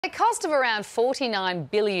At a cost of around $49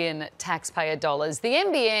 billion taxpayer dollars, the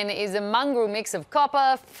NBN is a mongrel mix of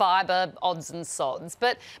copper, fibre, odds and sods.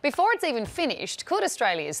 But before it's even finished, could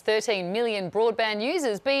Australia's 13 million broadband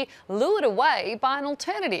users be lured away by an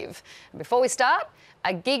alternative? And before we start,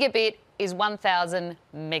 a gigabit is 1,000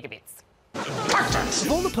 megabits. Of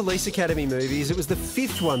all the Police Academy movies, it was the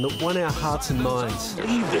fifth one that won our hearts and minds.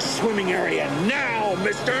 Leave the swimming area now,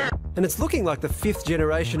 mister! And it's looking like the fifth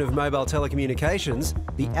generation of mobile telecommunications,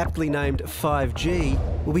 the aptly named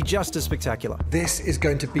 5G, will be just as spectacular. This is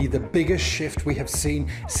going to be the biggest shift we have seen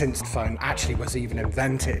since the phone actually was even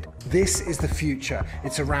invented. This is the future.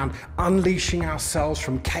 It's around unleashing ourselves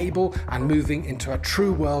from cable and moving into a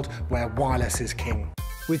true world where wireless is king.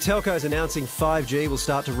 With telcos announcing 5G will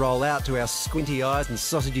start to roll out to our squinty eyes and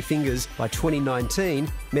sausagey fingers by 2019,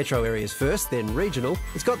 metro areas first, then regional,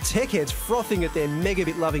 it's got tech heads frothing at their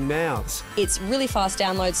megabit-loving mouths. It's really fast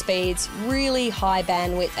download speeds, really high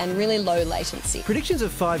bandwidth and really low latency. Predictions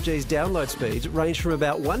of 5G's download speeds range from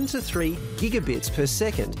about 1 to 3 gigabits per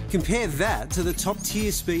second. Compare that to the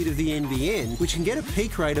top-tier speed of the NBN, which can get a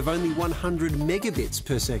peak rate of only 100 megabits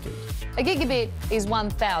per second. A gigabit is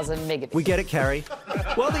 1,000 megabits. We get it, Carrie.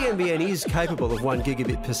 While the NBN is capable of 1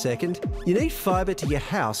 gigabit per second, you need fibre to your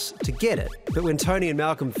house to get it. But when Tony and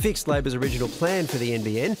Malcolm fixed Labor's original plan for the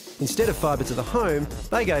NBN, instead of fibre to the home,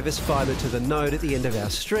 they gave us fibre to the node at the end of our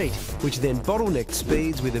street, which then bottlenecked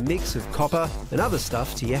speeds with a mix of copper and other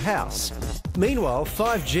stuff to your house. Meanwhile,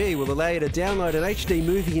 5G will allow you to download an HD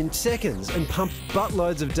movie in seconds and pump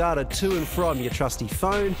buttloads of data to and from your trusty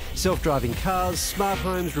phone, self-driving cars, smart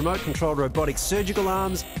homes, remote-controlled robotic surgical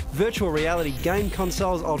arms, virtual reality game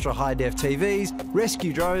consoles, ultra-high-def TVs,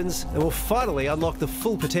 rescue drones, and will finally unlock the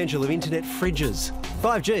full potential of internet fridges.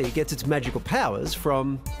 5G gets its magical powers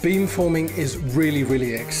from... Beamforming is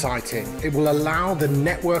really exciting. It will allow the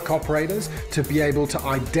network operators to be able to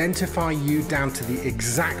identify you down to the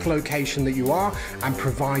exact location that you are and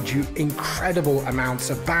provide you incredible amounts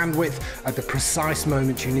of bandwidth at the precise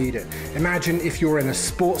moment you need it. Imagine if you're in a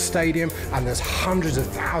sports stadium and there's hundreds of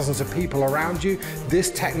thousands of people around you. This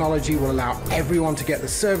technology will allow everyone to get the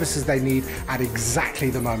services they need at exactly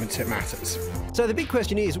the moment it matters. So the big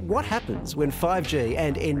question is, what happens when 5G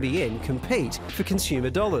and NBN compete for consumer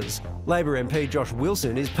dollars? Labor MP Josh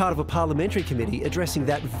Wilson is part of a parliamentary committee addressing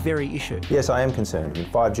that very issue. Yes, I am concerned.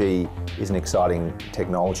 5G is an exciting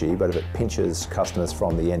technology, but if it pinches customers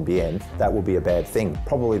from the NBN, that will be a bad thing.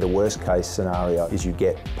 Probably the worst case scenario is you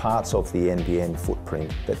get parts of the NBN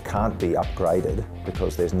footprint that can't be upgraded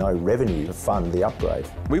because there's no revenue to fund the upgrade.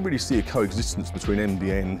 We really see a coexistence between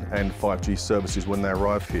NBN and 5G services when they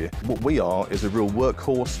arrive here. What we are is a real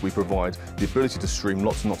workhorse. We provide the ability to stream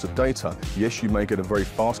lots and lots of data. Yes, you may get a very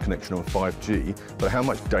fast connection on 5G, but how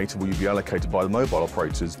much data will you be allocated by the mobile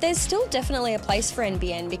operators? There's still definitely a place for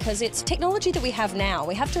NBN because it's technology that we have now.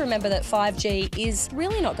 We have to remember that 5G is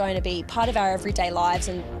really not going to be part of our everyday lives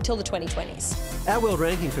until the 2020s. Our world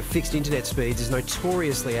ranking for fixed internet speeds is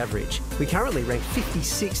notoriously average. We currently rank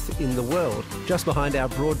 56th in the world, just behind our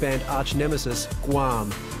broadband arch nemesis, Guam,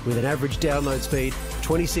 with an average download speed of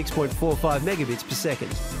 26.45 megabits per second.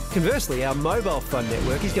 Conversely, our mobile phone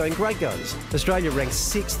network is going great guns. Australia ranks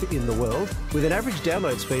 6th in the world, with an average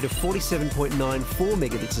download speed of 47.94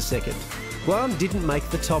 megabits a second. Guam didn't make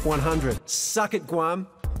the top 100. Suck it, Guam.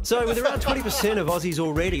 So with around 20% of Aussies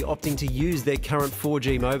already opting to use their current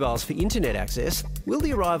 4G mobiles for internet access, will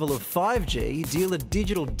the arrival of 5G deal a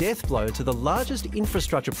digital death blow to the largest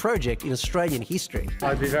infrastructure project in Australian history?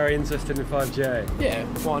 I'd be very interested in 5G. Yeah,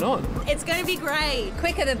 why not? It's going to be great.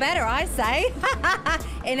 Quicker the better, I say.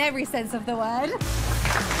 In every sense of the word.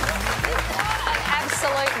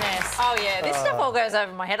 Absoluteness. Oh yeah, this stuff all goes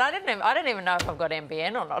over my head. I don't even know if I've got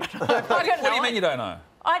NBN or not. What do you mean you don't know?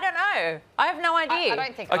 I don't know. I have no idea. I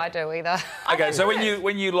don't think I do either. Okay, so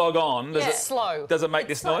when you log on, does it's slow. Does it make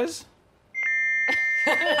this noise?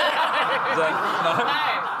 No,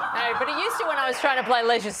 but it used to when I was trying to play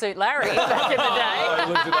Leisure Suit Larry back in the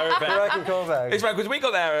day. It's right, because we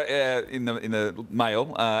got our in the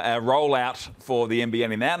mail our rollout for the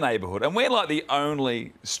NBN in our neighbourhood, and we're like the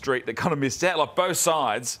only street that kind of missed out. Like both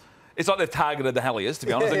sides. It's like they've targeted the Halliers, to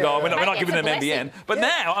be honest, and go, we're not giving them NBN. But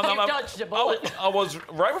now, You've dodged a bullet. I was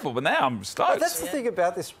ropeable, but now I'm stoked. But that's the thing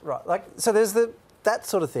about this, right? Like, so there's that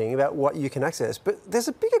sort of thing about what you can access, but there's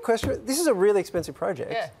a bigger question. This is a really expensive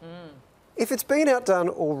project. Yeah. If it's been outdone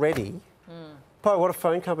already, by what a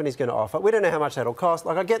phone company's going to offer, we don't know how much that'll cost.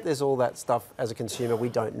 Like, I get there's all that stuff as a consumer we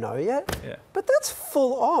don't know yet. Yeah. But that's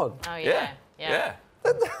full on. Oh yeah. Do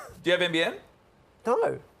you have NBN?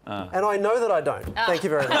 No. And I know that I don't. Thank you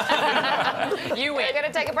very much. You win. We're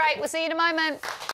going to take a break. We'll see you in a moment.